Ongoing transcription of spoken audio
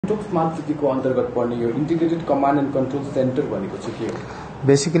Gangtok smart city को अन्तर्गत पर्ने यो integrated command and control centre भनेको चाहिँ के हो?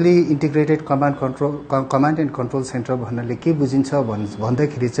 Basically integrated command and control centre भन्नाले के बुझिन्छ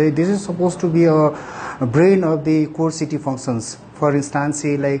भन्दाखेरि चाहिँ this is suppose to be a brain of the core city functions. For instance,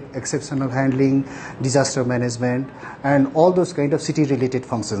 say like exceptional handling, disaster management, and all those kind of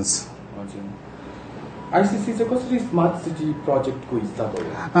city-related functions. ICCC चाहिँ कसरी smart city प्रोजेक्टको हिस्सा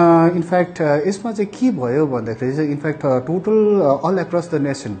भयो? In fact, यसमा चाहिँ के भयो भन्दाखेरि चाहिँ in fact total all across the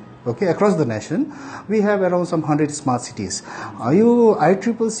nation. Okay, across the nation, we have around some 100 smart cities. यो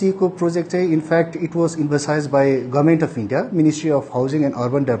ICCC को project चाहिँ in fact it was emphasized by Government of India, Ministry of Housing and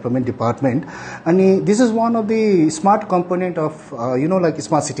Urban Development Department, and this is one of the smart component of like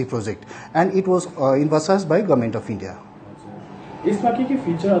smart city project, and it was emphasized by Government of India. यसमा के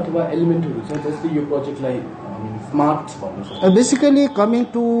feature अथवा एलिमेन्टहरु छ जसले यो प्रोजेक्टलाई smart भन्नु सक्छ? Basically, coming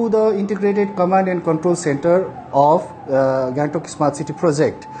to the integrated command and control center of Gangtok Smart City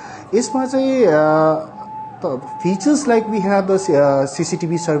project, इसमा चाहिँ features like we have the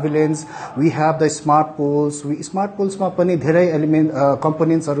CCTV surveillance, we have the smart poles. Smart poles मा पनि धेरै element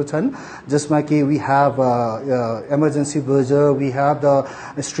components हरु छन् जसमा कि we have emergency buzzer, we have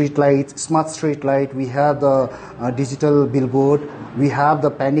the street light, smart street light, we have the digital billboard, we have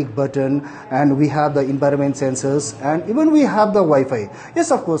the panic button, and we have the environment sensors, and even we have the Wi-Fi. Yes,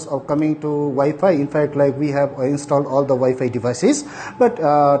 of course, coming to Wi-Fi, in fact, like we have installed all the Wi-Fi devices, but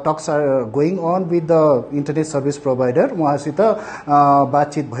talks are going on with the internet service provider. उहाँसित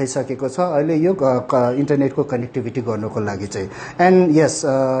बातचित भइसकेको छ अहिले यो इन्टरनेटको connectivity गर्नको लागि चाहिँ. एन्ड यस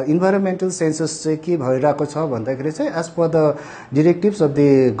इन्भाइरोमेन्टल सेन्सस चाहिँ के भइरहेको छ भन्दाखेरि चाहिँ as per the डिरेक्टिभ्स of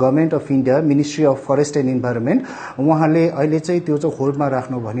the government of India, ministry of forest and environment, उहाँले अहिले चाहिँ त्यो चाहिँ होल्डमा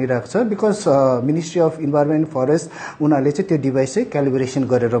राख्नु भनिरहेको छ because ministry of environment forest उनीहरूले चाहिँ त्यो डिभाइस चाहिँ क्यालिब्रेसन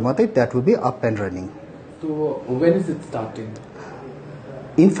गरेर मात्रै that will be up and running. So when is it starting?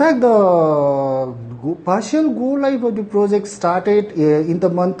 In fact, the partial go live of the project started in the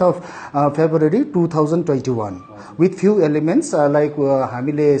month of February 2021 with few elements like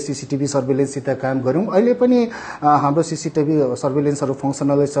हामीले CCTV surveillance सित काम गर्यौं. अहिले पनि हाम्रो CCTV surveillance हरु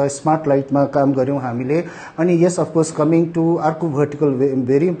functional छ. Smart light मा काम गर्यौं हामीले. अनि yes, of course, coming to अर्को vertical,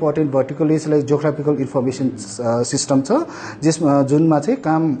 very important vertical is like geographical information system छ जसमा जुनमा चाहिँ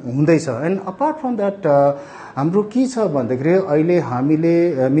काम हुँदैछ. And apart from that, हाम्रो के छ भन्दाखेरि अहिले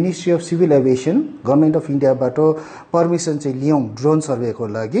हामीले ministry of civil aviation government of इन्डियाबाट permission चाहिँ लियौं ड्रोन सर्वेको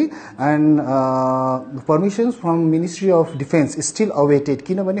लागि. And permissions from ministry of defence still awaited,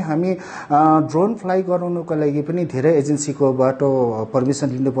 किनभने हामी ड्रोन फ्लाइ गराउनको लागि पनि धेरै एजेन्सीकोबाट पर्मिसन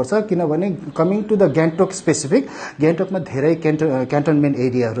लिनुपर्छ. किनभने coming to the Gangtok specific, ग्याङटोकमा धेरै क्यान्टनमेन्ट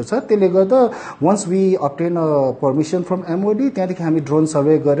एरियाहरू छ. त्यसले गर्दा once we obtain permission from MoD, त्यहाँदेखि हामी ड्रोन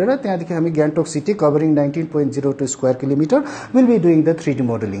सर्वे गरेर त्यहाँदेखि हामी Gangtok city covering 19.02 square kilometer will be doing the 3D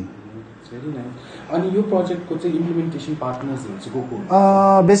modeling. Very nice. अनि यो प्रोजेक्टको चाहिँ इम्प्लिमेन्टेसन पार्टनर्सहरु चाहिँ को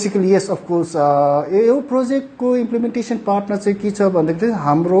हो? बेसिकली यस अफ कोर्स यो प्रोजेक्टको इम्प्लिमेन्टेसन पार्टनर चाहिँ के छ भन्दाखेरि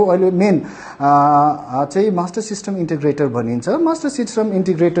हाम्रो अहिले मेन चाहिँ मास्टर सिस्टम इन्टिग्रेटर भनिन्छ. मास्टर सिस्टम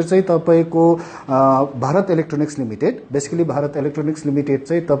इन्टिग्रेटर चाहिँ तपाईको Bharat electronics limited, basically Bharat electronics limited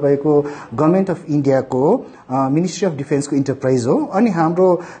चाहिँ तपाईको गभर्नमेन्ट अफ इन्डियाको मिनिस्ट्री अफ डिफेन्सको इन्टरप्राइज हो. अनि हाम्रो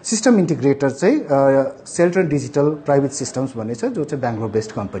सिस्टम इन्टिग्रेटर चाहिँ सेल्ट्रन डिजिटल प्राइभेट सिस्टम्स भन्ने छ जो चाहिँ बेंगलोर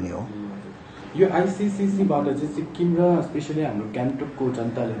बेस्ड कम्पनी हो. यो ICCC बाट चाहिँ सिक्किम र स्पेशली हाम्रो गान्तोकको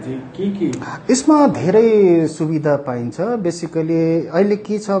जनताले चाहिँ के यसमा धेरै सुविधा पाइन्छ. बेसिकली अहिले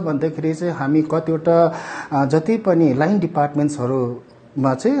के छ भन्दाखेरि चाहिँ हामी कतिवटा जति पनि लाइन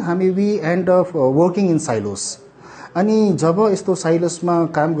डिपार्टमेन्ट्सहरुमा चाहिँ हामी we and of working in silos. अनि जब यस्तो साइलोसमा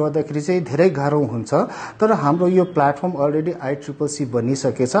काम गर्दाखेरि चाहिँ धेरै गाह्रो हुन्छ. तर हाम्रो यो प्लेटफर्म अलरेडी ICCC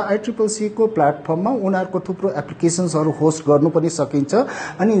बनिसकेछ. ICCC को प्लेटफर्ममा उनीहरुको थुप्रो एप्लिकेशन्सहरु होस्ट गर्नु पनि सकिन्छ.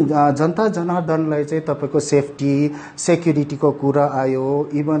 अनि जनता जनार्दनलाई चाहिँ तपाईको सेफ्टी सेक्युरिटीको कुरा आयो,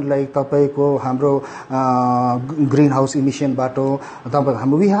 इभन लाइक तपाईको हाम्रो ग्रीन हाउस इमिसनबाट तपाईको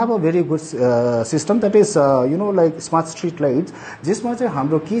हाम्रो we have a very good system that is like smart street lights, जसमा चाहिँ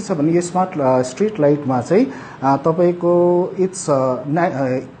हाम्रो के छ भने यो स्मार्ट स्ट्रीट लाइटमा चाहिँ तपाईको इट्स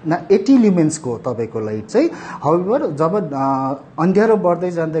 80 ल्युमेन्सको तपाईको लाइट चाहिँ. हाउएभर जब अन्ध्यारो बढ्दै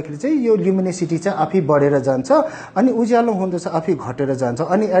जाँदाखेरि चाहिँ यो ल्युमिनेसिटी चाहिँ आफै बढेर जान्छ अनि उज्यालो हुँदैछ आफै घटेर जान्छ.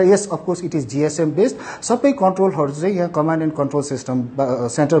 अनि यस of course it is GSM based. सबै कन्ट्रोलहरु चाहिँ यहाँ कमान्ड एन्ड कन्ट्रोल सिस्टम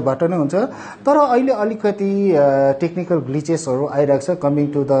सेन्टरबाट नै हुन्छ. तर अहिले अलिकति टेक्निकल ग्लिचेसहरु आइरहेको छ coming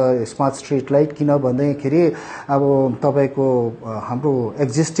to the smart street light. किन भन्दाखेरि अब तपाईको हाम्रो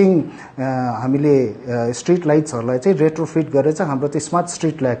एक्जिस्टिङ हामीले स्ट्रीट लाइट्सहरुलाई लाइटहरूलाई चाहिँ रेट्रोफिट गरेर चाहिँ हाम्रो चाहिँ स्मार्ट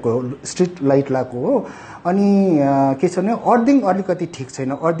स्ट्रिट लाइट लगाएको हो। अनि के छ भने अर्थिङ अलिकति ठिक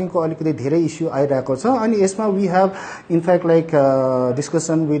छैन, अर्थिङको अलिकति धेरै इस्यु आइरहेको छ। अनि यसमा we have in fact like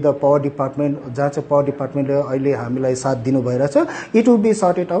discussion with the power department, जहाँ चाहिँ पावर डिपार्टमेन्टले अहिले हामीलाई साथ दिनु भइरहेछ। It will be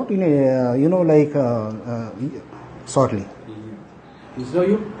sorted out in you know like certainly.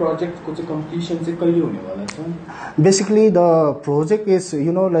 यो प्रोजेक्टको चाहिँ कम्प्लिसन चाहिँ कहिले हुनेवाला छ? Basically the project is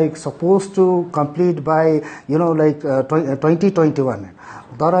you know like suppose to complete by you know like 2021।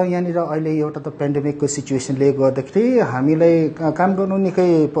 तर यहाँनिर अहिले एउटा त पेन्डेमिकको सिचुएसनले गर्दाखेरि हामीलाई काम गर्नु निकै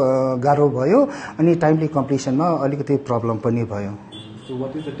गाह्रो भयो अनि टाइमली कम्प्लिसनमा अलिकति प्रब्लम पनि भयो। So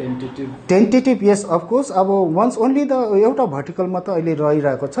what is the tentative? Yes, of course. अब once only the एउटा भर्टिकलमा त अहिले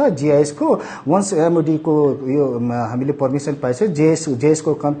रहिरहेको छ जीआईएस को। once एमओडी को यो हामीले परमिसन पाएछ, जेएस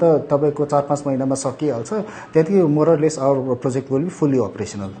को काम त तपाईको 4-5 महिनामा सकिहाल्छ। त्यति मोरलेस our project will be fully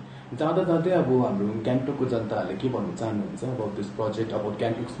operational. जाँदा जाँदै अब हाम्रो गान्तोकको जनताहरूले के भन्नु चाहनुहुन्छ about this project, about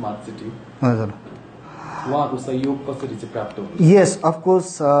Gangtok smart city? हजुर, उहाँको सहयोग कसरी चाहिँ प्राप्त हुन्छ? यस अफ कोर्स,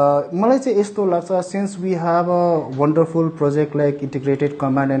 मलाई चाहिँ यस्तो लाग्छ since we have a wonderful project like integrated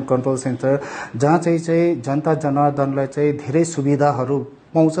command and control centre, जहाँ चाहिँ जनता जनार्दनलाई चाहिँ धेरै सुविधाहरू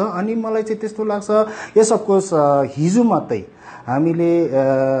पाउँछ। अनि मलाई चाहिँ त्यस्तो लाग्छ यस अफ कोर्स हिजो मात्रै हामीले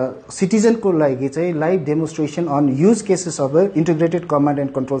सिटिजनको लागि चाहिँ live demonstration on use cases of the integrated command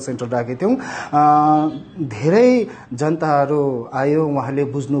and control centre राखेको थियौँ। धेरै जनताहरू आयो, उहाँले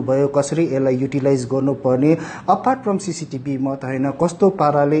बुझ्नुभयो कसरी यसलाई युटिलाइज गर्नुपर्ने। अपार्ट फ्रम सिसिटिभी मात्र होइन, कस्तो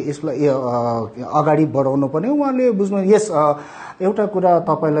पाराले यसलाई अगाडि बढाउनु पर्ने उहाँले बुझ्नु। यस, एउटा कुरा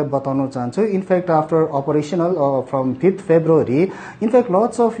तपाईँलाई बताउन चाहन्छु। In fact after operational from 5 February, in fact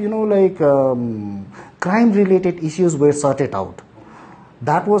lots of you know like crime related issues were sorted out.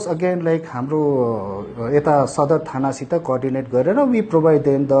 That was again like हाम्रो यता सदर थानासित कोअर्डिनेट गरेर we provide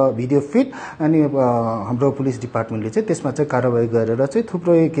them the video fit. अनि हाम्रो पुलिस डिपार्टमेन्टले चाहिँ त्यसमा चाहिँ कारबाही गरेर चाहिँ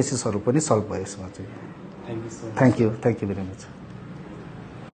थुप्रै केसेसहरू पनि सल्भ भयो यसमा चाहिँ। Thank you very much.